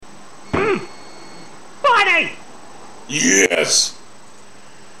Yes!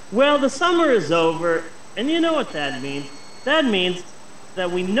 Well, the summer is over, and you know what that means. That means that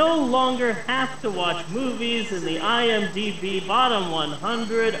we no longer have to watch movies in the IMDb bottom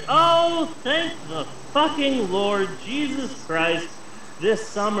 100. Oh, thank the fucking Lord Jesus Christ. This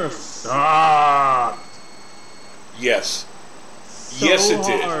summer sucked. Yes. So yes, it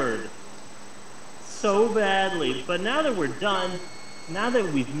did. hard. So badly. But now that we're done, now that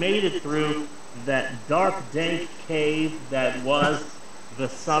we've made it through that dark, dank cave that was the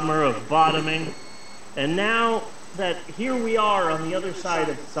summer of bottoming, and now that here we are on the other side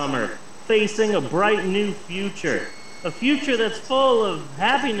of summer, facing a bright new future. A future that's full of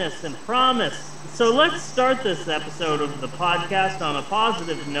happiness and promise. So let's start this episode of the podcast on a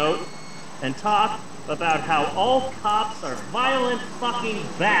positive note and talk about how all cops are violent fucking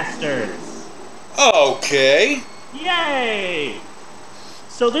bastards. Okay. Yay!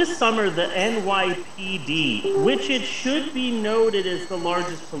 So this summer, the NYPD, which it should be noted is the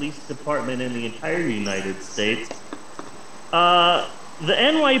largest police department in the entire United States, the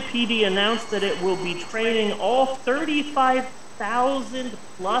NYPD announced that it will be training all 35,000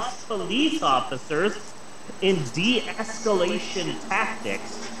 plus police officers in de-escalation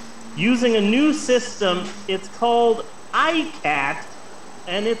tactics using a new system. It's called ICAT,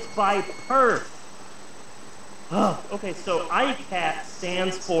 and it's by PERF. Oh, okay, so ICAT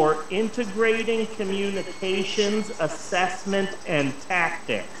stands for Integrating Communications, Assessment, and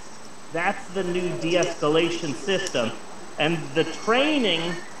Tactics. That's the new de-escalation system. And the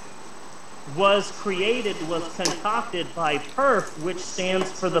training was concocted by PERF, which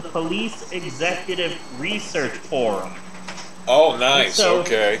stands for the Police Executive Research Forum. Oh, nice,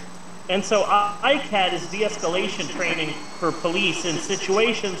 okay. And so ICAT is de-escalation training for police in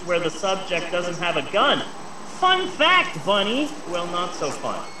situations where the subject doesn't have a gun. Fun fact, Bunny. Well, not so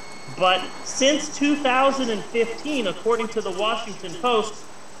fun. But since 2015, according to the Washington Post,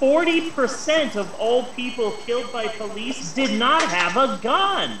 40% of all people killed by police did not have a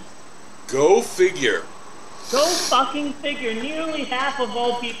gun. Go figure. Go fucking figure. Nearly half of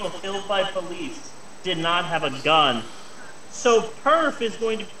all people killed by police did not have a gun. So PERF is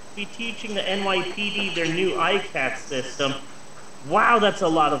going to be teaching the NYPD their new ICAT system. Wow, that's a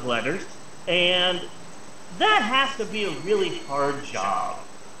lot of letters. And that has to be a really hard job.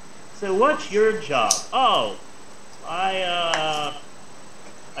 So what's your job? Oh, I'm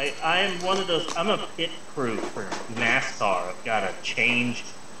one of those, I'm a pit crew for NASCAR. I've got to change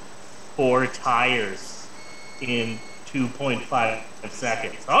 4 tires in 2.5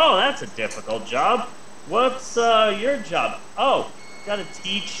 seconds. Oh, that's a difficult job. What's your job? Oh, got to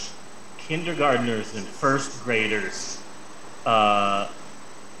teach kindergartners and first graders. Not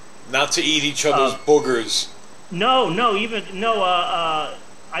to eat each other's boogers.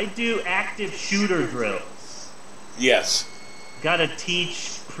 I do active shooter drills. Yes. Gotta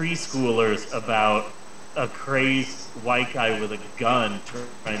teach preschoolers about a crazed white guy with a gun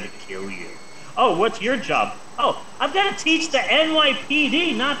trying to kill you. Oh, what's your job? Oh, I've got to teach the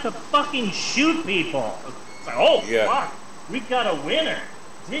NYPD not to fucking shoot people. It's like, oh, yeah. Fuck, we got a winner.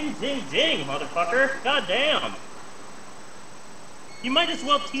 Ding, ding, ding, motherfucker. Goddamn. You might as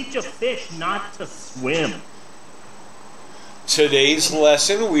well teach a fish not to swim. Today's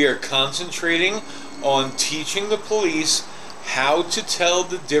lesson, we are concentrating on teaching the police how to tell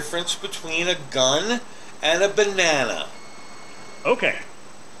the difference between a gun and a banana. Okay,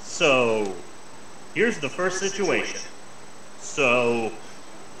 so here's the first situation. So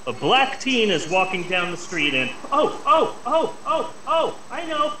a black teen is walking down the street and, I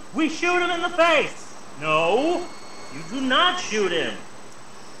know, we shoot him in the face. No, you do not shoot him.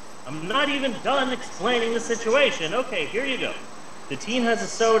 I'm not even done explaining the situation. Okay, here you go. The teen has a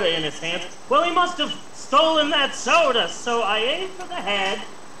soda in his hands. Well, he must have stolen that soda. So I aim for the head,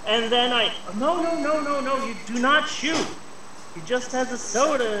 and then no, you do not shoot. He just has a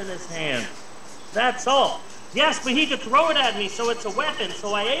soda in his hand. That's all. Yes, but he could throw it at me, so it's a weapon.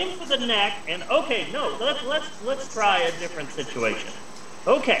 So I aim for the neck, and okay, no, let's try a different situation.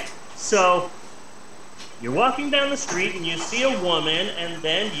 Okay, so you're walking down the street and you see a woman, and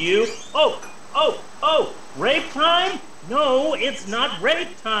then you, rape time? No, it's not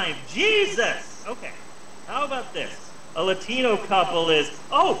rape time. Jesus! Okay, how about this? A Latino couple is,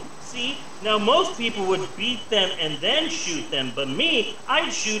 see, now most people would beat them and then shoot them, but me,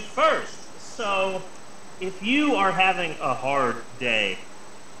 I'd shoot first. So, if you are having a hard day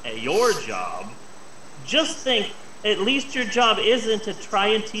at your job, just think, at least your job isn't to try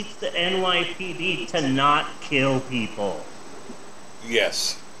and teach the NYPD to not kill people.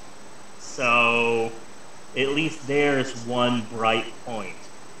 Yes. So, at least there's one bright point.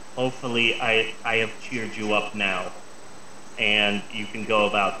 Hopefully, I have cheered you up now. and you can go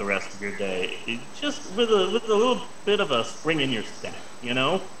about the rest of your day just with a little bit of a spring in your step, you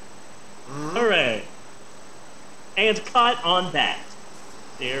know? Hooray. And cut on that.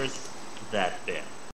 There's that bit.